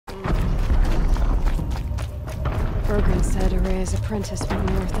Bergren said Araya's apprentice went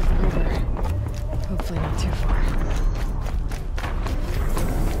north of the river. Hopefully not too far.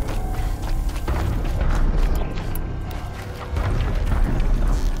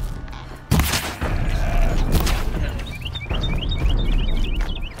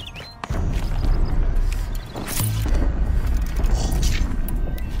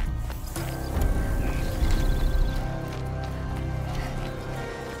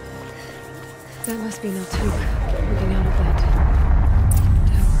 That must be Naltuk, looking out of that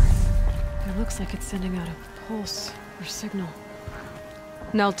tower. It looks like it's sending out a pulse or signal.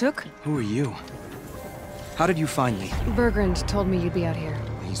 Naltuk? Who are you? How did you find me? Bergrand told me you'd be out here.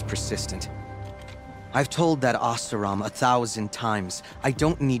 He's persistent. I've told that Oseram 1,000 times. I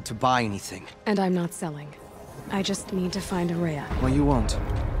don't need to buy anything. And I'm not selling. I just need to find Araya. Well, you won't.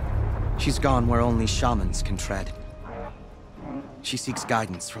 She's gone where only shamans can tread. She seeks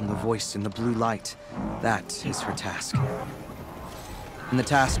guidance from the voice in the blue light. That is her task. And the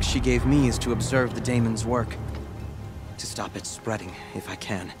task she gave me is to observe the daemon's work. To stop it spreading, if I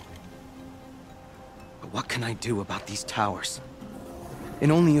can. But what can I do about these towers? In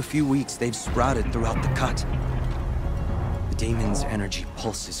only a few weeks, they've sprouted throughout the cut. The daemon's energy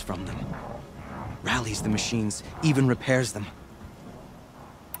pulses from them. Rallies the machines, even repairs them.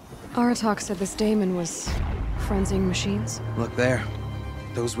 Aratak said this daemon was frenzying machines? Look there.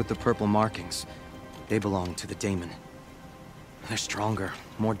 Those with the purple markings. They belong to the daemon. They're stronger,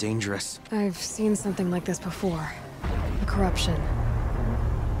 more dangerous. I've seen something like this before. The corruption.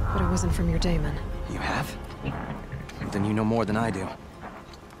 But it wasn't from your daemon. You have? Then you know more than I do.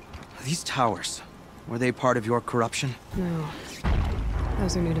 These towers, were they part of your corruption? No.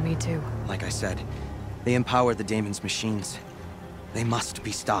 Those are new to me too. Like I said, they empower the daemon's machines. They must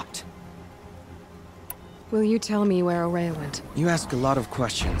be stopped. Will you tell me where Araya went? You ask a lot of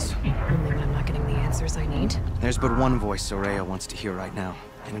questions. Only when I'm not getting the answers I need. There's but one voice Araya wants to hear right now,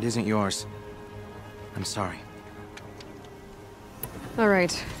 and it isn't yours. I'm sorry.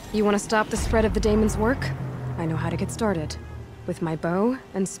 Alright, you want to stop the spread of the daemon's work? I know how to get started. With my bow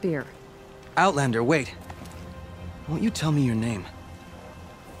and spear. Outlander, wait. Won't you tell me your name?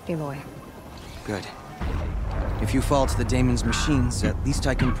 Aloy. Good. If you fall to the daemon's machines, at least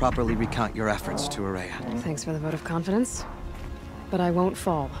I can properly recount your efforts to Araya. Thanks for the vote of confidence. But I won't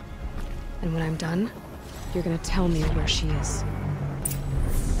fall. And when I'm done, you're gonna tell me where she is.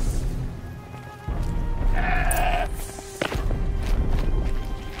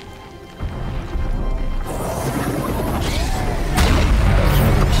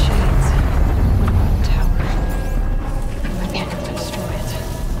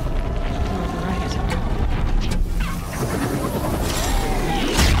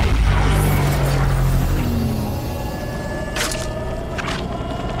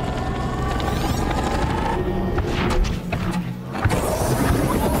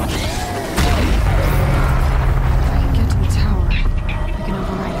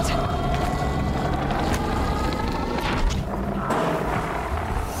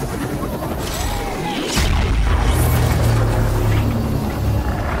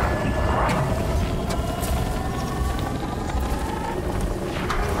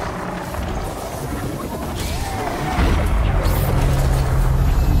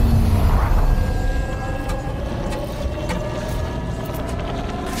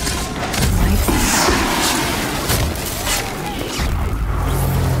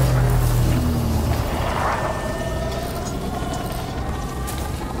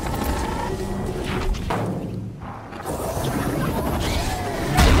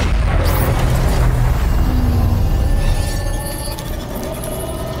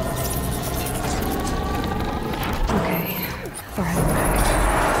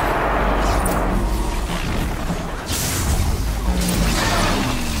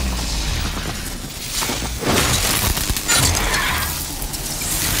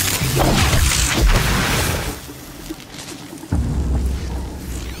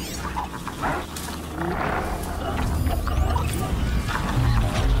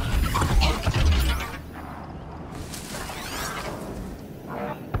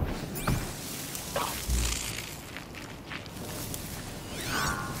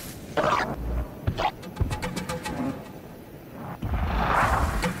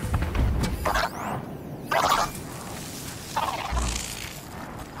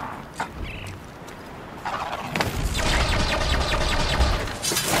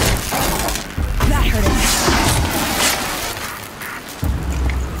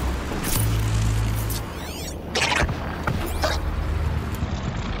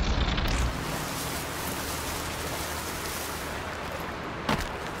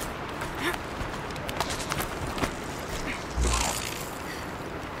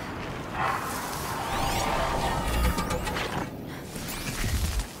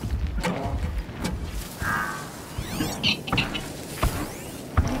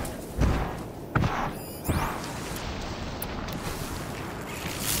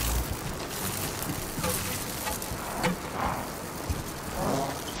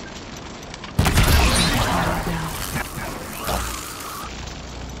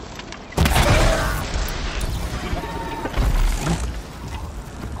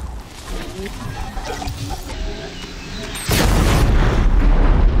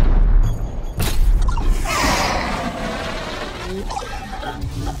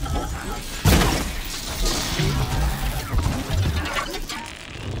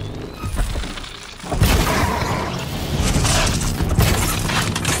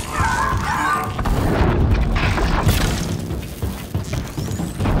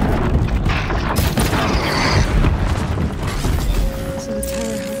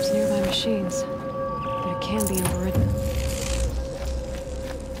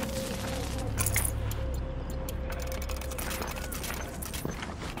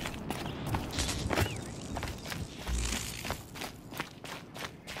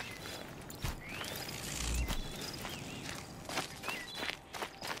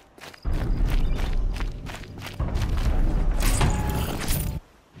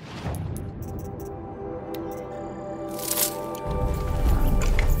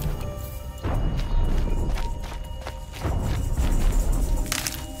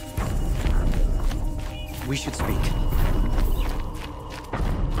 should speak.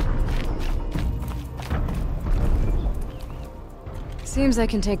 Seems I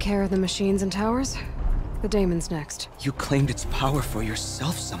can take care of the machines and towers. The daemon's next. You claimed its power for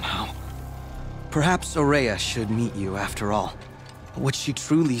yourself somehow. Perhaps Aurea should meet you after all. What she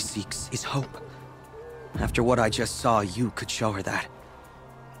truly seeks is hope. After what I just saw, you could show her that.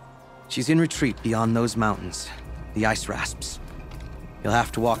 She's in retreat beyond those mountains, the ice rasps. You'll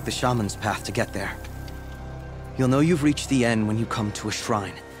have to walk the shaman's path to get there. You'll know you've reached the end when you come to a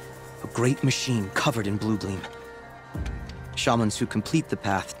shrine, a great machine covered in blue gleam. Shamans who complete the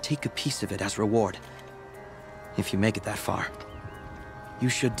path take a piece of it as reward. If you make it that far, you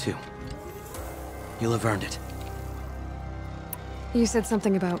should too. You'll have earned it. You said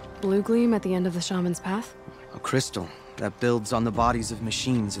something about blue gleam at the end of the shaman's path? A crystal that builds on the bodies of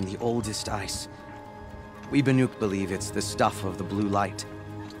machines in the oldest ice. We Banuk believe it's the stuff of the blue light,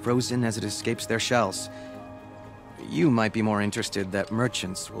 frozen as it escapes their shells. You might be more interested that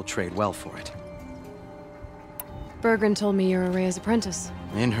merchants will trade well for it. Bergren told me you're Aurea's apprentice.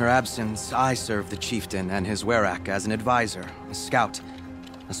 In her absence, I serve the chieftain and his werak as an advisor, a scout,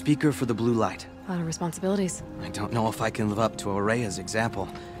 a speaker for the blue light. A lot of responsibilities. I don't know if I can live up to Aurea's example,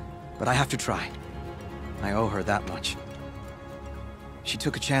 but I have to try. I owe her that much. She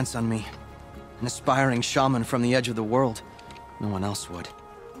took a chance on me. An aspiring shaman from the edge of the world. No one else would.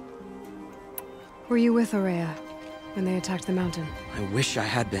 Were you with Aurea when they attacked the mountain? I wish I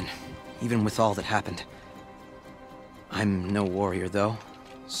had been, even with all that happened. I'm no warrior, though,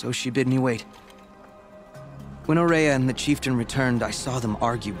 so she bid me wait. When Aurea and the chieftain returned, I saw them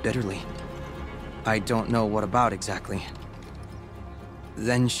argue bitterly. I don't know what about exactly.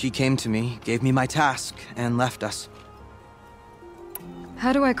 Then she came to me, gave me my task, and left us.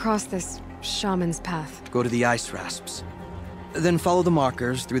 How do I cross this shaman's path? Go to the ice rasps. Then follow the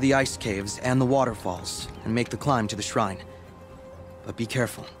markers through the ice caves and the waterfalls, and make the climb to the shrine. But be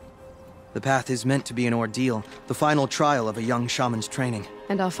careful. The path is meant to be an ordeal, the final trial of a young shaman's training.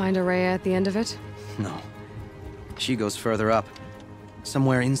 And I'll find Aurea at the end of it? No. She goes further up,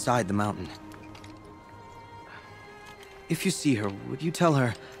 somewhere inside the mountain. If you see her, would you tell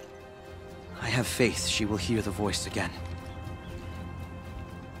her, I have faith she will hear the voice again.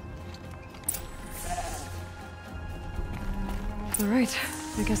 All right,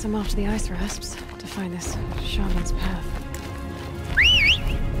 I guess I'm off to the ice rasps to find this shaman's path.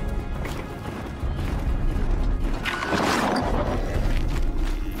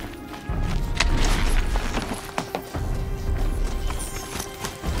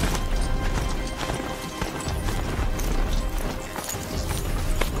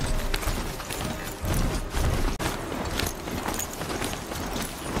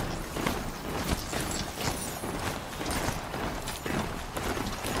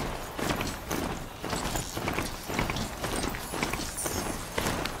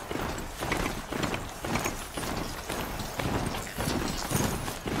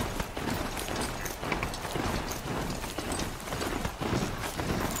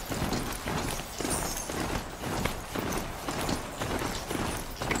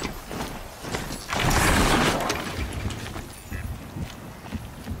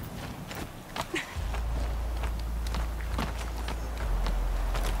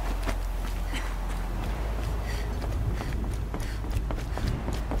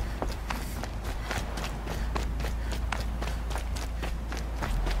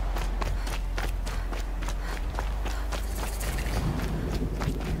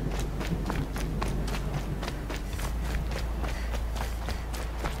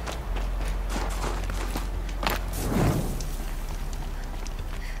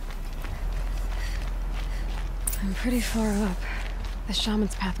 I'm pretty far up. The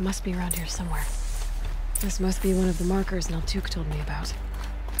shaman's path must be around here somewhere. This must be one of the markers Naltuk told me about.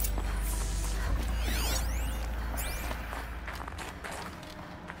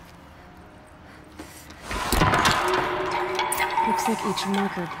 Looks like each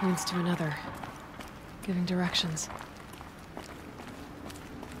marker points to another, giving directions.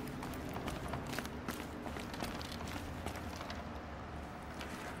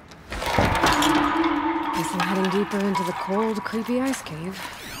 Guess I'm heading deeper into the cold, creepy ice cave.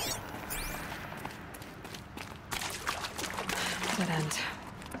 Dead end.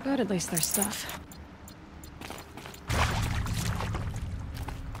 But at least there's stuff.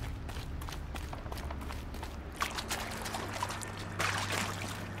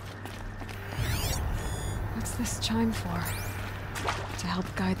 What's this chime for? To help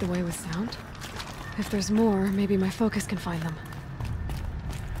guide the way with sound? If there's more, maybe my focus can find them.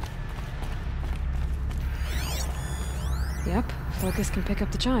 Yep, focus can pick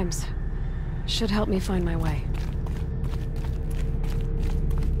up the chimes. Should help me find my way.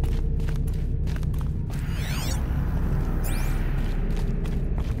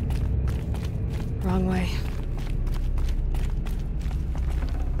 Wrong way.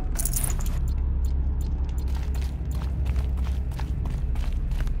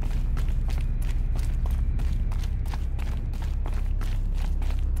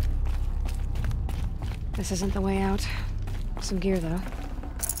 This isn't the way out. Some gear, though.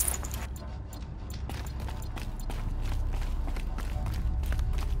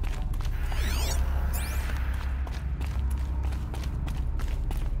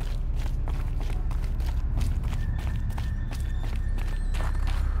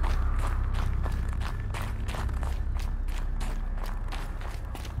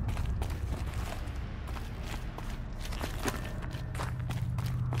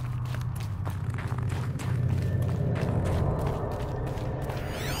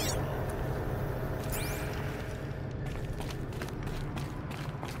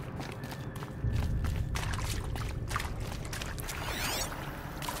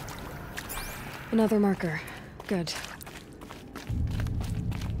 Another marker. Good.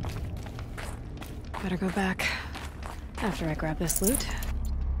 Better go back after I grab this loot.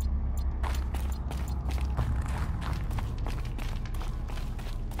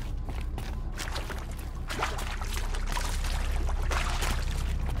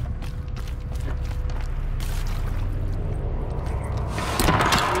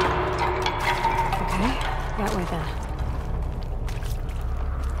 Okay, that way then.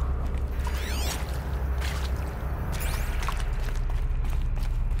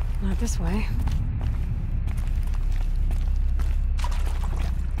 Not this way.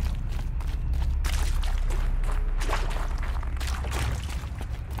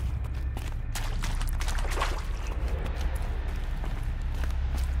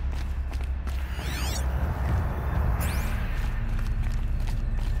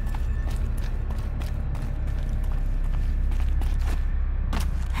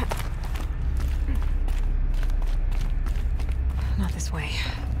 Not this way.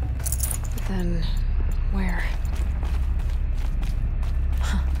 But then, where?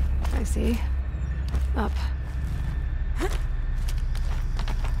 Huh, I see. Up.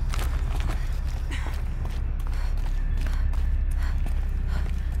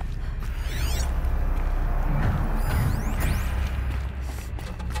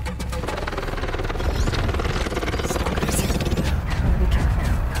 Stalkers. Gotta be careful.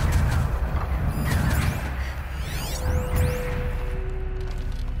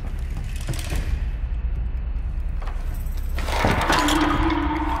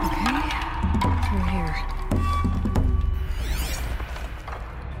 Okay, through here.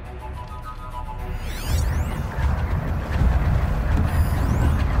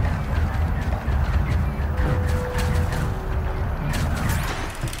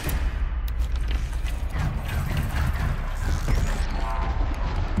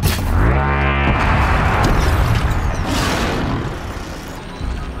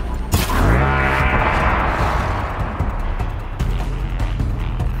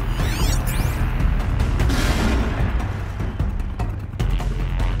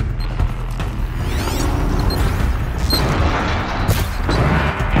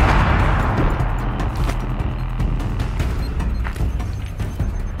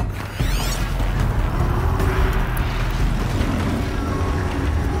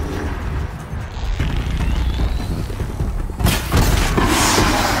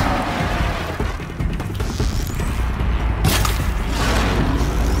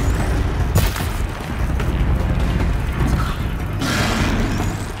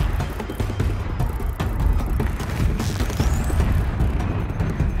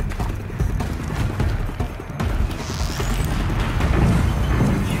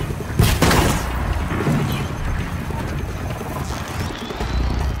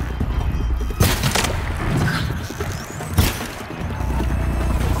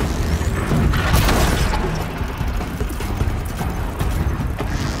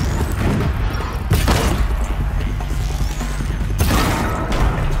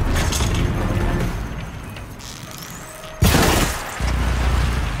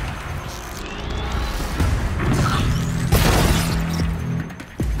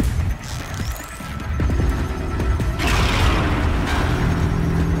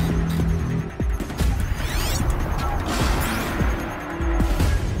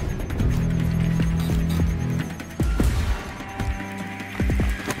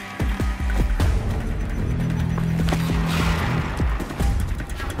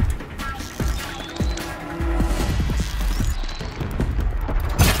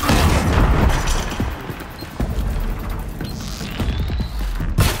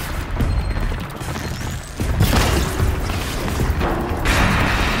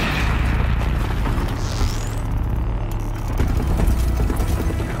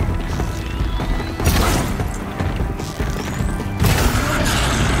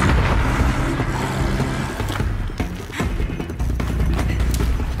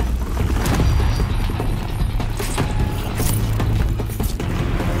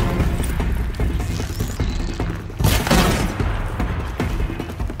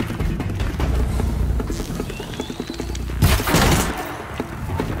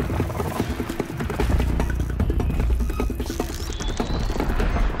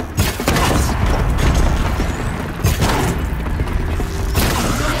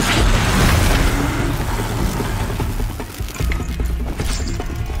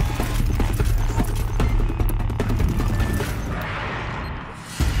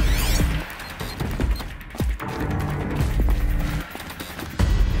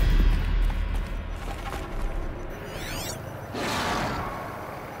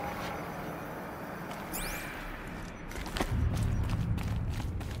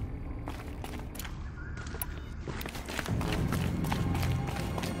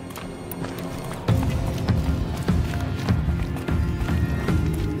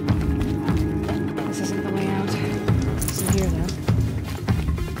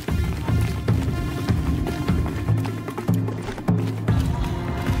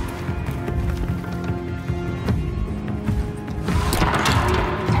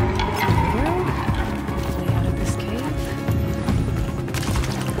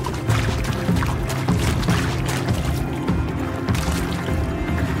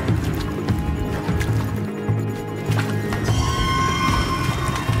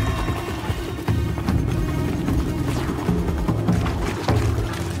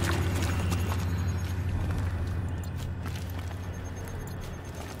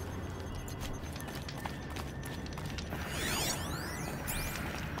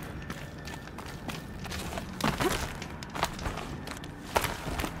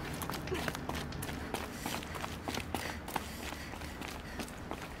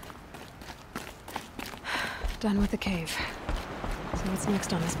 Done with the cave. So what's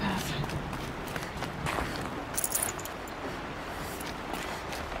next on this path?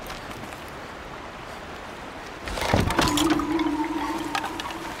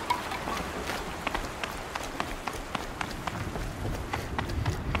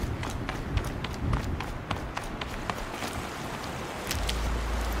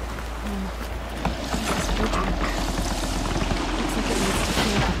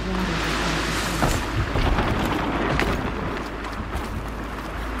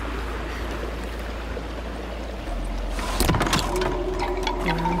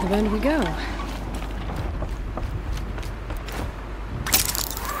 Around the bend we go. Now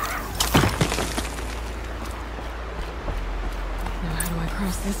how do I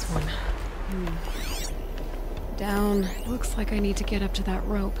cross this one? Down. Looks like I need to get up to that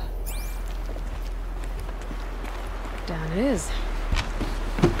rope. Down it is.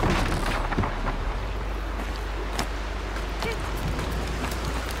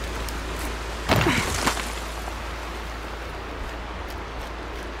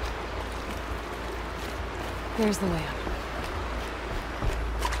 There's the way up.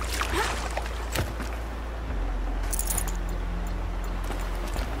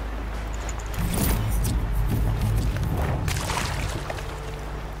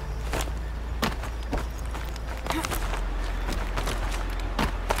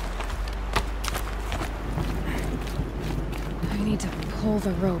 I need to pull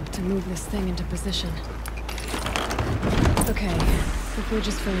the rope to move this thing into position. Okay, the bridge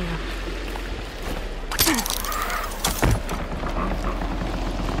is filling up.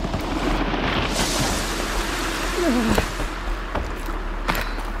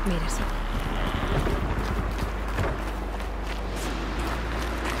 Made it.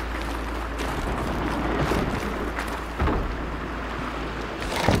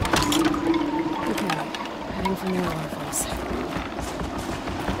 Okay, heading for more waterfalls.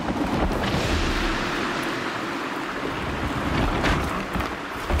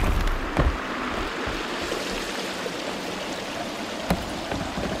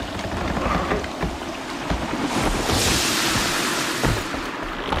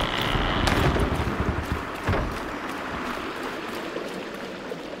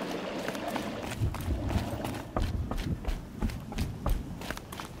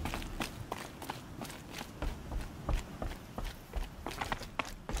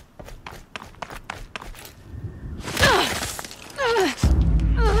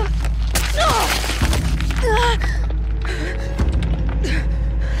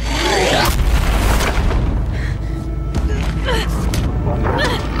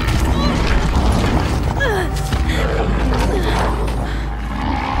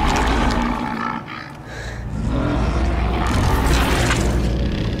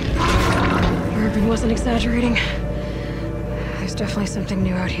 Wasn't exaggerating. There's definitely something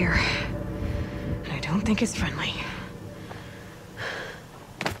new out here. And I don't think it's friendly.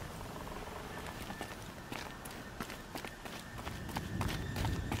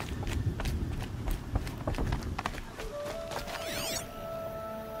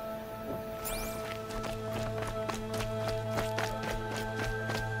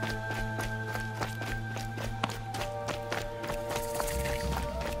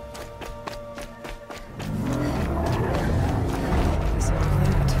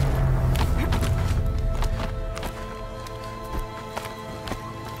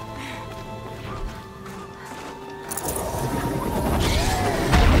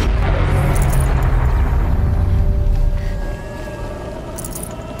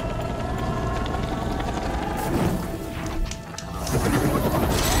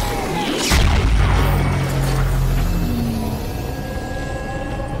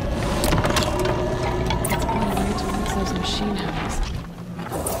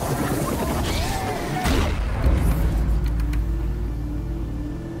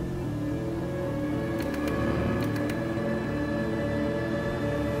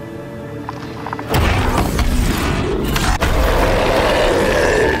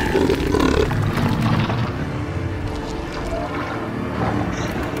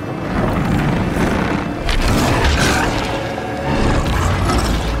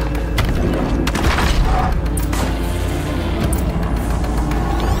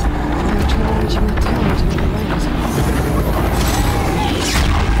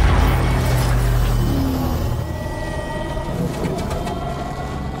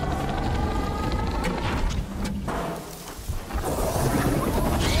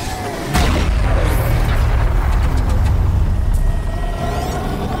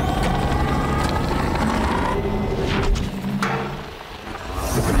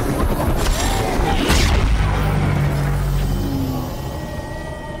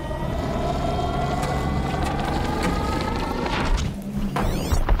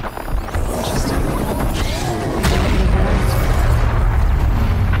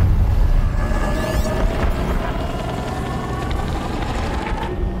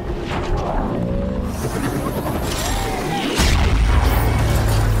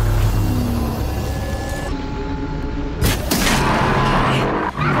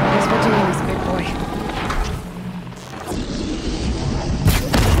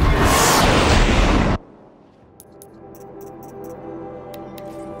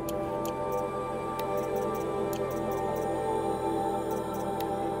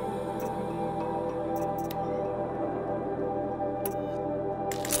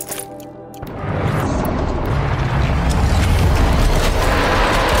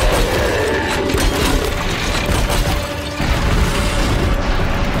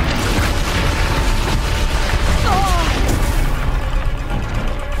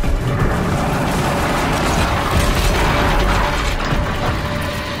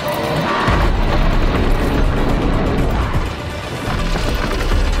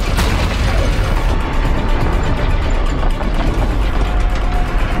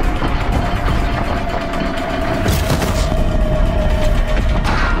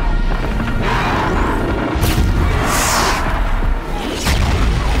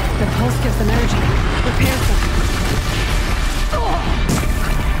 The pulse gives them energy. Repairs them.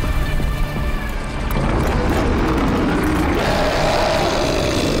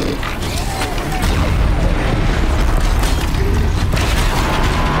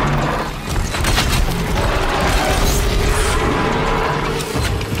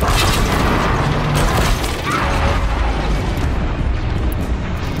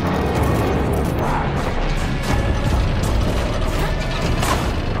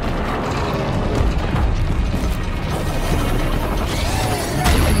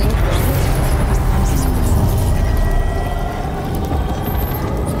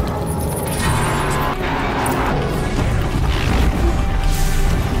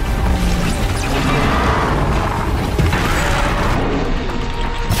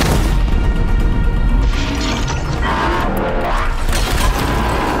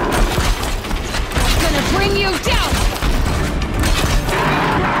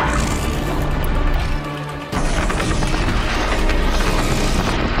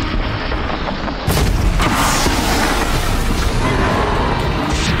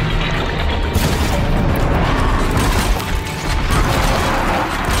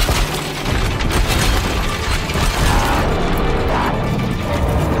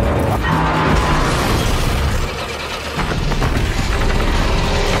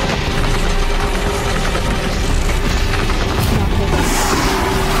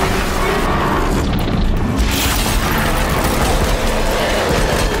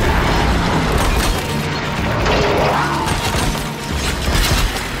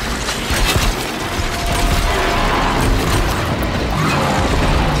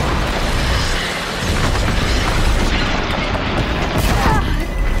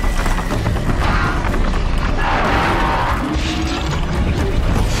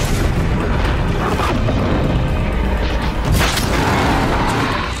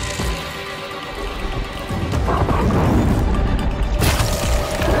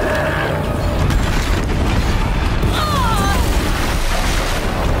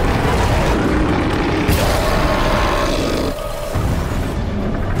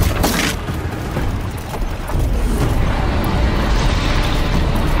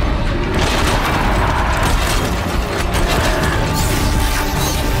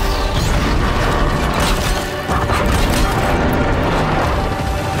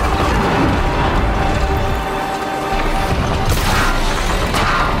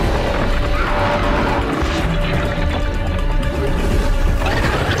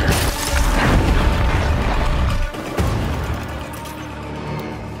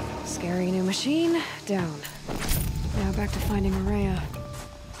 Machine down. Now back to finding Araya.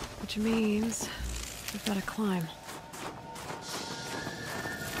 Which means we've got to climb.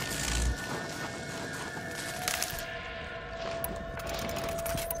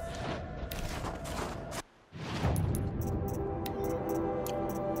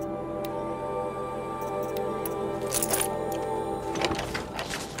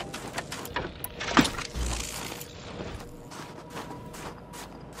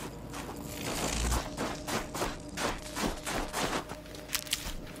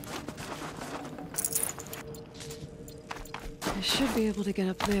 I should be able to get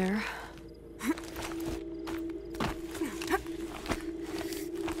up there.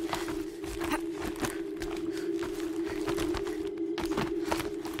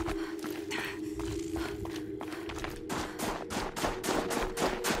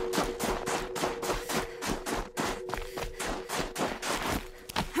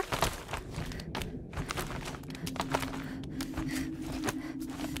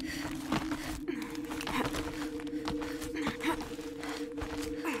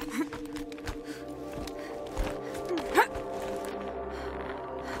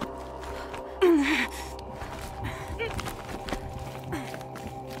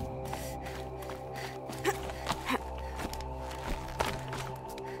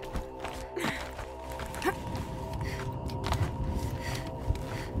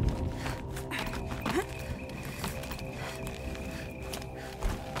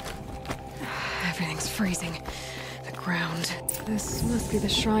 Everything's freezing. The ground. This must be the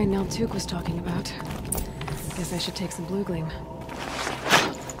shrine Naltuk was talking about. Guess I should take some blue gleam.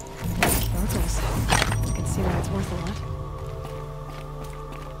 Sparkles. You can see why it's worth a lot.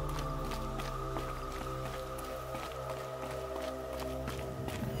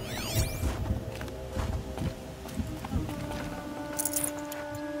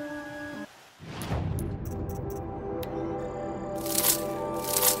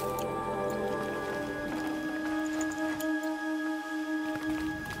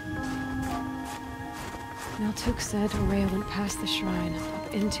 Naltuk said Araya went past the shrine,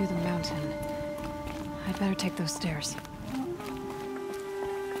 into the mountain. I'd better take those stairs.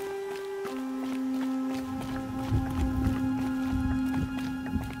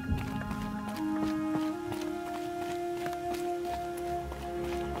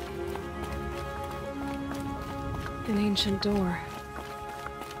 An ancient door.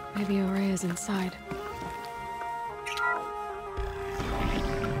 Maybe Aurea's inside.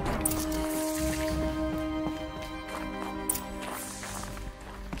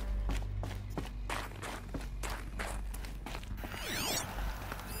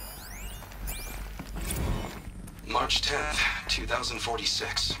 March 10th,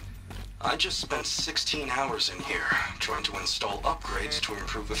 2046. I just spent 16 hours in here, trying to install upgrades to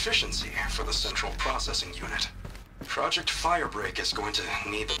improve efficiency for the central processing unit. Project Firebreak is going to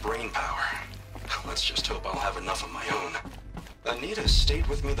need the brain power. Let's just hope I'll have enough of my own. Anita stayed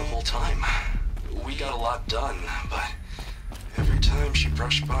with me the whole time. We got a lot done, but every time she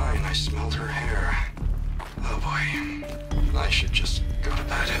brushed by and I smelled her hair... Oh boy, I should just go to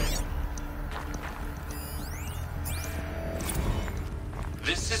bed.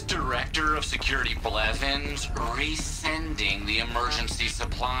 This is Director of Security Blevins resending the emergency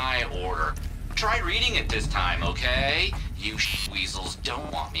supply order. Try reading it this time, okay? You weasels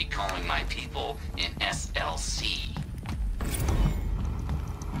don't want me calling my people in SLC.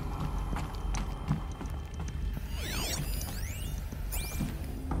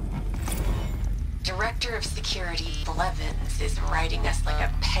 Director of Security Blevins is writing us like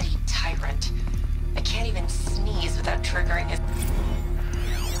a petty tyrant. I can't even sneeze without triggering his...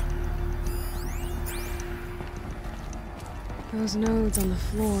 Those nodes on the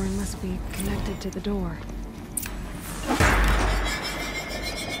floor must be connected to the door.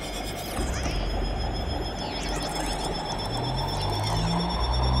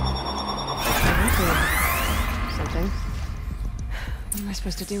 Something. What am I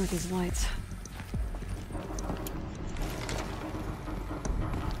supposed to do with these lights?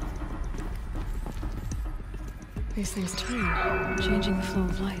 These things turn, changing the flow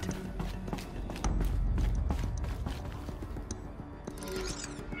of light.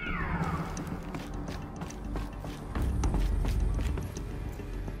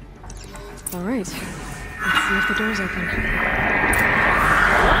 All right, let's see if the door's open.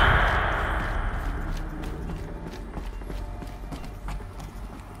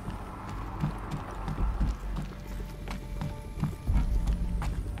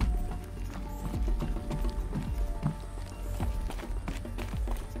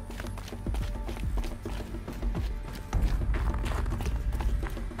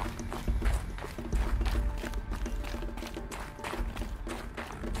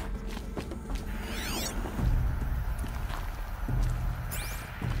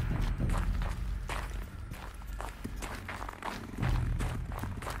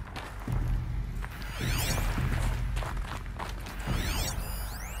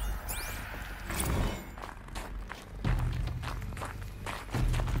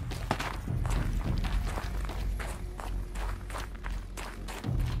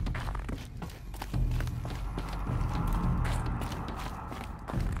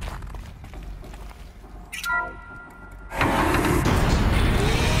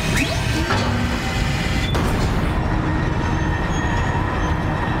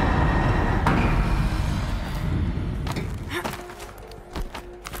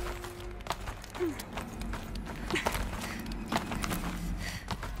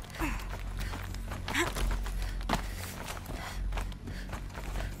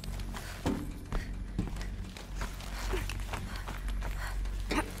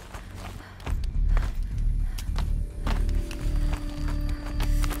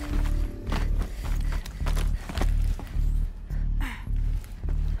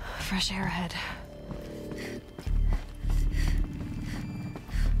 Fresh air ahead.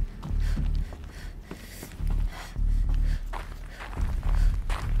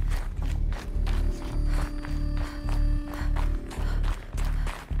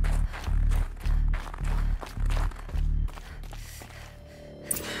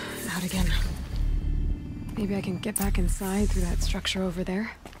 Out again. Maybe I can get back inside through that structure over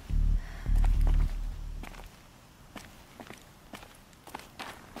there.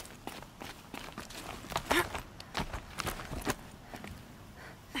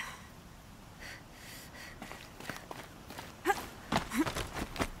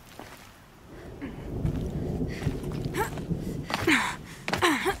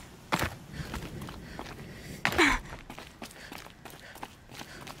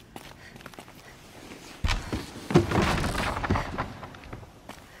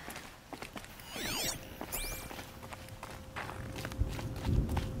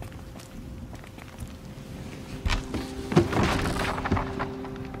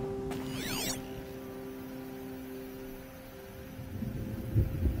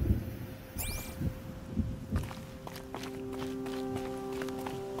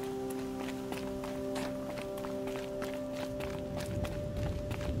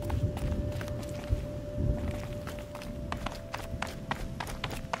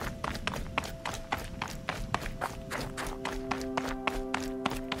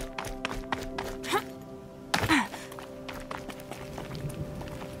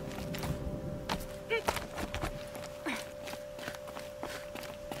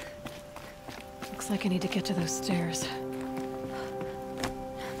 like I need to get to those stairs.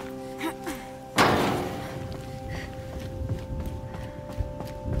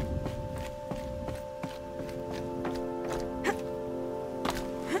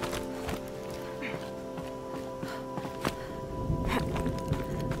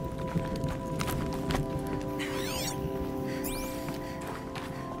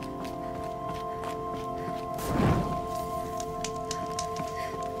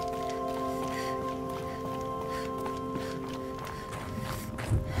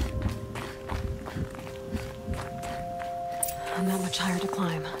 Not much higher to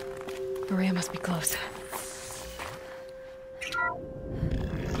climb. Maria must be close.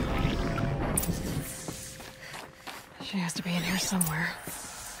 She has to be in here somewhere.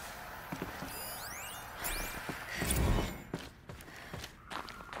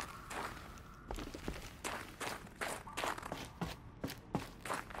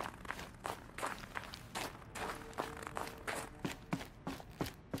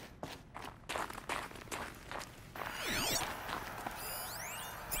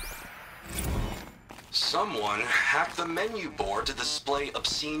 Someone hacked the menu board to display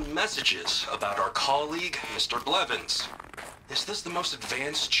obscene messages about our colleague, Mr. Blevins. Is this the most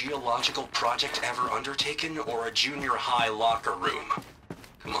advanced geological project ever undertaken, or a junior high locker room?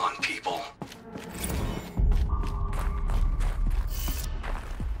 Come on, people.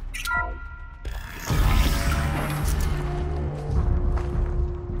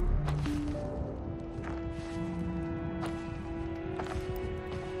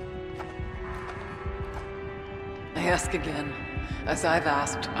 I ask again, as I've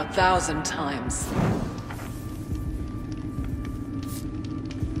asked 1,000 times.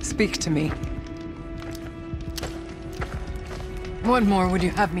 Speak to me. What more would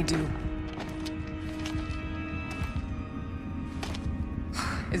you have me do?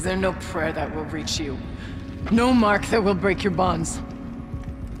 Is there no prayer that will reach you? No mark that will break your bonds?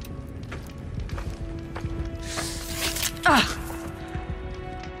 Ah!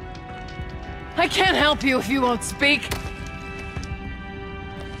 I can't help you if you won't speak.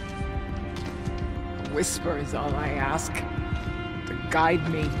 A whisper is all I ask. To guide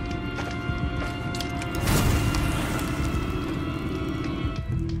me.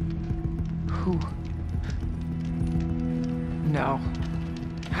 Who? No.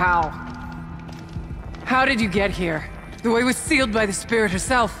 How? How did you get here? The way was sealed by the Spirit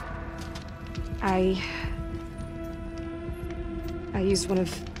herself. I used one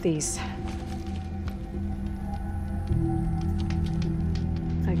of these.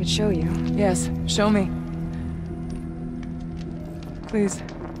 I could show you. Yes, show me. Please.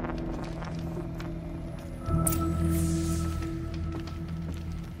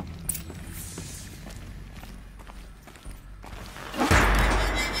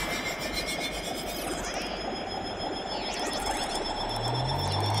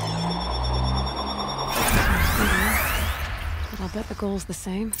 But I'll bet the goal's the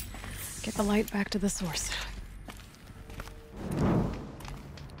same. Get the light back to the source.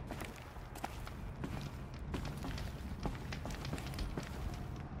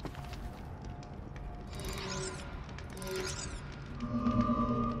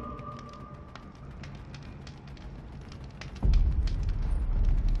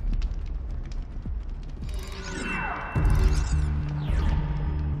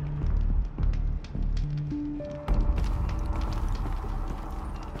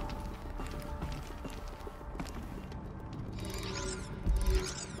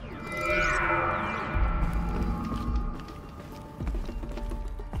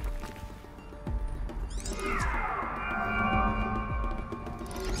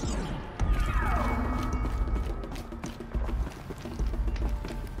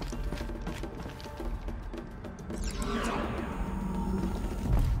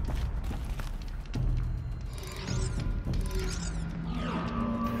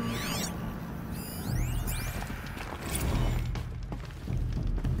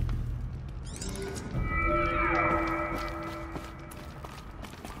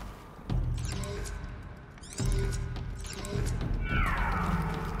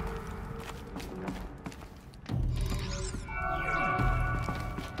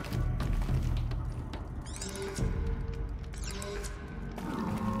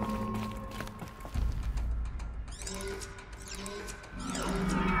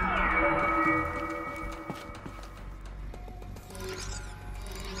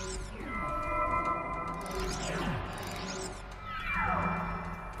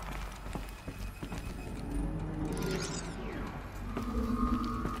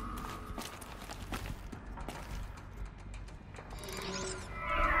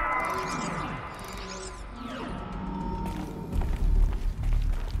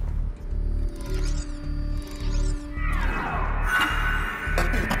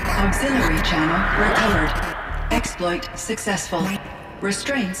 Auxiliary channel recovered. Exploit successful.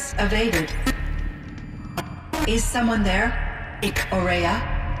 Restraints evaded. Is someone there? Aurea?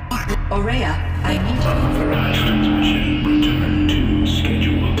 Aurea, I need you. Transmission return to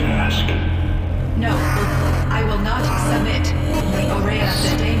scheduled task. No, I will not submit. Aurea,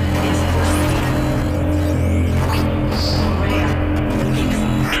 the daemon is forcing me. Aurea.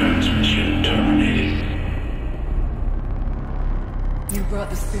 Transmission terminated. You brought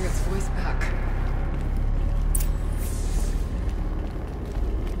the spirit's voice back.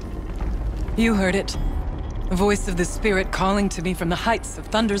 You heard it. The voice of the spirit calling to me from the heights of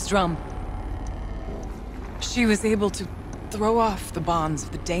Thunder's drum. She was able to throw off the bonds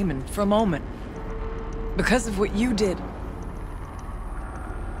of the daemon for a moment. Because of what you did.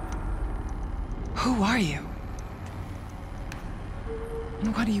 Who are you?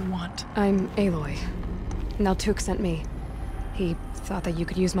 And what do you want? I'm Aloy. Naltuk sent me. He thought that you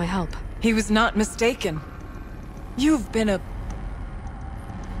could use my help. He was not mistaken. You've been a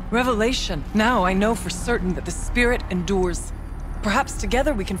revelation. Now I know for certain that the spirit endures. Perhaps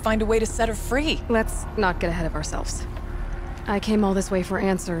together we can find a way to set her free. Let's not get ahead of ourselves. I came all this way for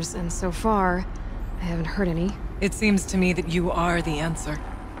answers, and so far, I haven't heard any. It seems to me that you are the answer.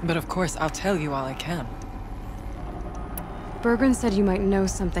 But of course, I'll tell you all I can. Bergren said you might know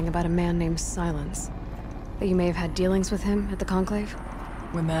something about a man named Silence. That you may have had dealings with him at the Conclave?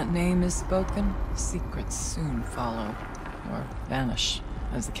 When that name is spoken, secrets soon follow. Or vanish,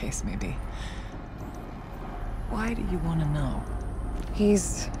 as the case may be. Why do you want to know?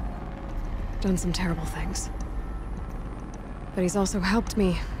 He's done some terrible things. But he's also helped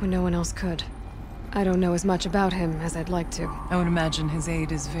me when no one else could. I don't know as much about him as I'd like to. I would imagine his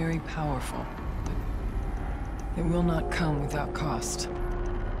aid is very powerful, but it will not come without cost.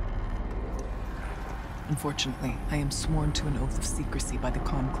 Unfortunately, I am sworn to an oath of secrecy by the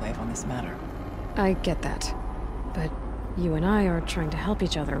Conclave on this matter. I get that. But you and I are trying to help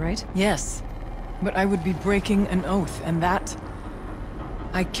each other, right? Yes, but I would be breaking an oath, and that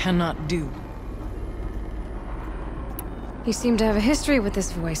I cannot do. You seem to have a history with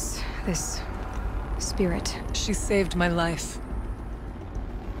this voice, this spirit. She saved my life.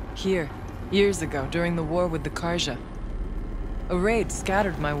 Here, years ago, during the war with the Karja. A raid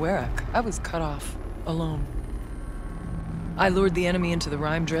scattered my Werak. I was cut off, alone. I lured the enemy into the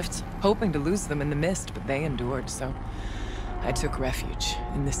Rime Drifts, hoping to lose them in the mist, but they endured, so I took refuge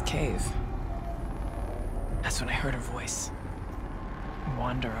in this cave. That's when I heard her voice. A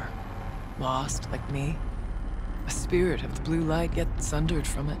wanderer, lost like me. A spirit of the blue light, yet sundered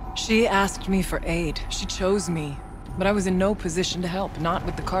from it. She asked me for aid. She chose me. But I was in no position to help, not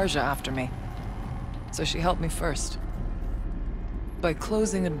with the Karja after me. So she helped me first. By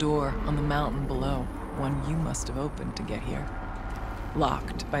closing a door on the mountain below, one you must have opened to get here.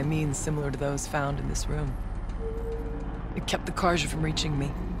 Locked by means similar to those found in this room. It kept the Karja from reaching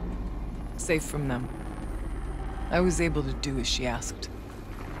me. Safe from them. I was able to do as she asked.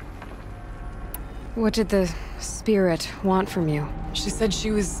 What did the spirit want from you? She said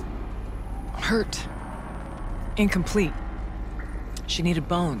she was hurt. Incomplete. She needed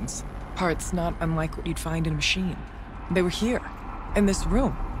bones. Parts not unlike what you'd find in a machine. They were here, in this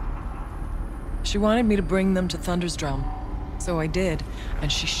room. She wanted me to bring them to Thunder's drum. So I did, and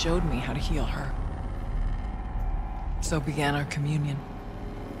she showed me how to heal her. So began our communion.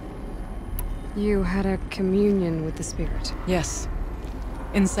 You had a communion with the spirit? Yes.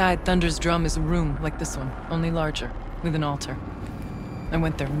 Inside Thunder's drum is a room like this one, only larger, with an altar. I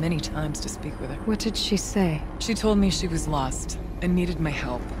went there many times to speak with her. What did she say? She told me she was lost and needed my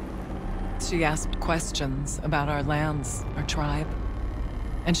help. She asked questions about our lands, our tribe.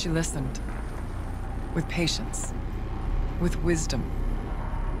 And she listened. With patience. With wisdom.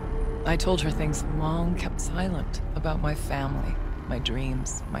 I told her things long kept silent about my family, my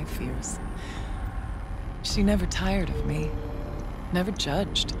dreams, my fears. She never tired of me. Never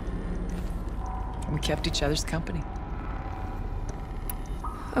judged. We kept each other's company.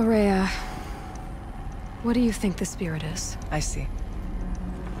 Aurea, what do you think the spirit is? I see.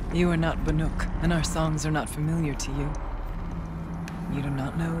 You are not Banuk, and our songs are not familiar to you. You do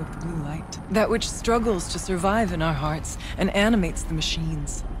not know of the blue light. That which struggles to survive in our hearts and animates the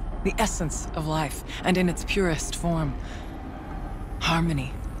machines. The essence of life, and in its purest form.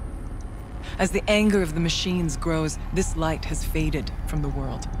 Harmony. As the anger of the machines grows, this light has faded from the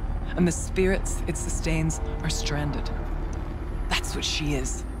world, and the spirits it sustains are stranded. That's what she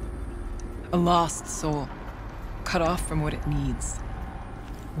is. A lost soul, cut off from what it needs.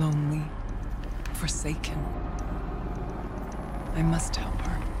 Lonely, forsaken. I must help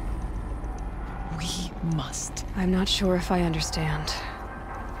her. We must. I'm not sure if I understand.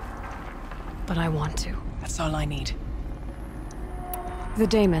 but I want to. That's all I need. The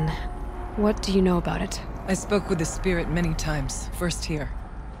daemon. What do you know about it? I spoke with the spirit many times. First here,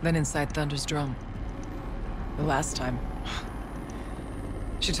 then inside Thunder's drum. The last time...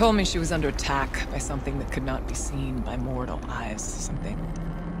 She told me she was under attack by something that could not be seen by mortal eyes. Something...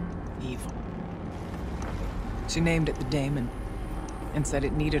 evil. She named it the daemon, and said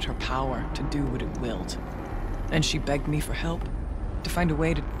it needed her power to do what it willed. And she begged me for help, to find a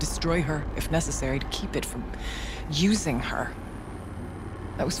way to destroy her, if necessary, to keep it from using her.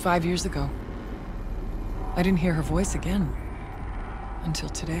 That was 5 years ago. I didn't hear her voice again, until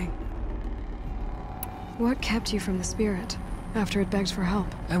today. What kept you from the spirit, after it begged for help?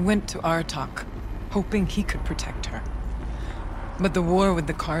 I went to Aratak, hoping he could protect her. But the war with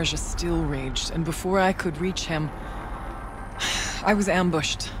the Karja still raged, and before I could reach him, I was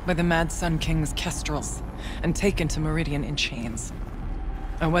ambushed by the Mad Sun King's kestrels, and taken to Meridian in chains.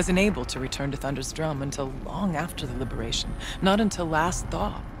 I wasn't able to return to Thunder's drum until long after the liberation, not until last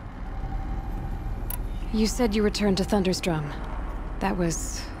thaw. You said you returned to Thunder's drum. That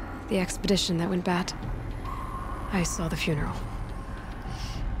was the expedition that went bad. I saw the funeral.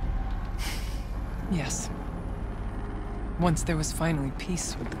 Yes. Once there was finally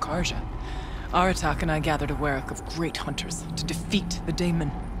peace with the Karja, Aratak and I gathered a wereck of great hunters to defeat the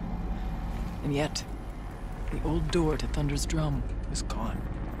daemon. And yet, the old door to Thunder's drum was gone,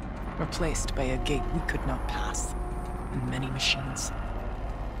 replaced by a gate we could not pass, and many machines.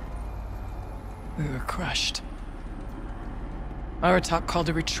 We were crushed. Aratak called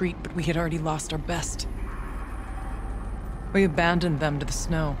a retreat, but we had already lost our best. We abandoned them to the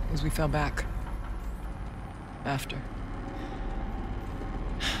snow as we fell back. After,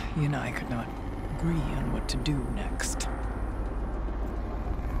 he and I could not agree on what to do next.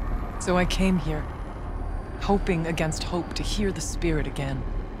 So I came here, hoping against hope to hear the spirit again.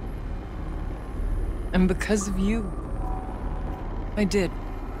 And because of you, I did.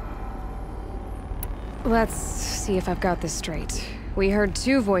 Let's see if I've got this straight. We heard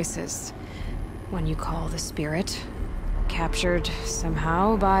two voices. One you call the spirit, captured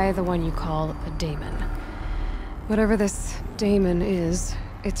somehow by the one you call a daemon. Whatever this daemon is,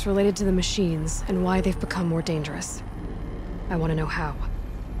 it's related to the machines and why they've become more dangerous. I want to know how.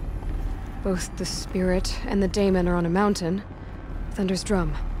 Both the spirit and the daemon are on a mountain, Thunder's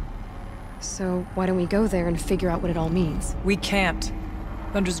drum. So why don't we go there and figure out what it all means? We can't.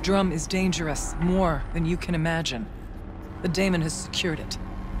 Thunder's drum is dangerous, more than you can imagine. The daemon has secured it.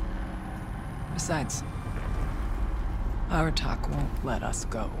 Besides, Aratak won't let us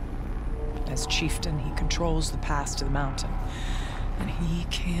go. As chieftain, he controls the pass to the mountain, and he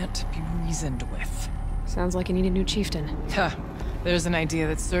can't be reasoned with. Sounds like you need a new chieftain. Ha! There's an idea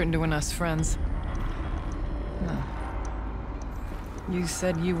that's certain to win us friends. Oh. You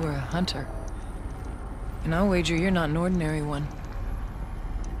said you were a hunter. And I'll wager you're not an ordinary one.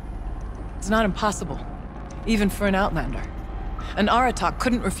 It's not impossible, even for an outlander. And Aratak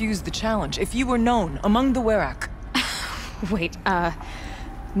couldn't refuse the challenge if you were known among the Werak. Wait,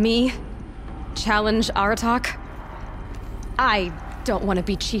 me? Challenge Aratak? I don't want to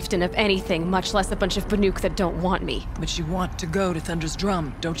be chieftain of anything, much less a bunch of Banuk that don't want me. But you want to go to Thunder's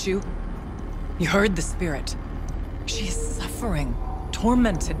drum, don't you? You heard the spirit. She is suffering,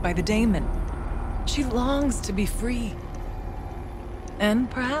 tormented by the daemon. She longs to be free.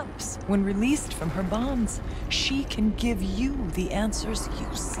 And perhaps, when released from her bonds, she can give you the answers you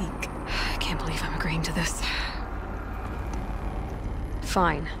seek. I can't believe I'm agreeing to this.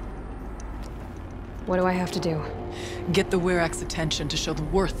 Fine. What do I have to do? Get the Werak's attention to show the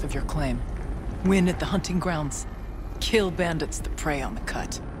worth of your claim. Win at the hunting grounds. Kill bandits that prey on the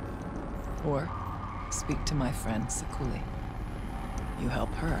cut. Or speak to my friend Sakuli. You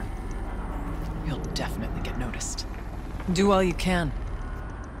help her, you'll definitely get noticed. Do all you can.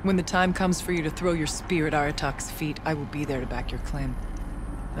 When the time comes for you to throw your spear at Aratak's feet, I will be there to back your claim.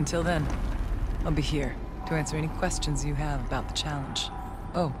 Until then, I'll be here to answer any questions you have about the challenge.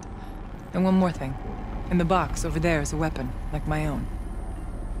 Oh, and one more thing. In the box over there is a weapon, like my own.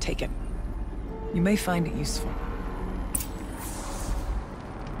 Take it. You may find it useful.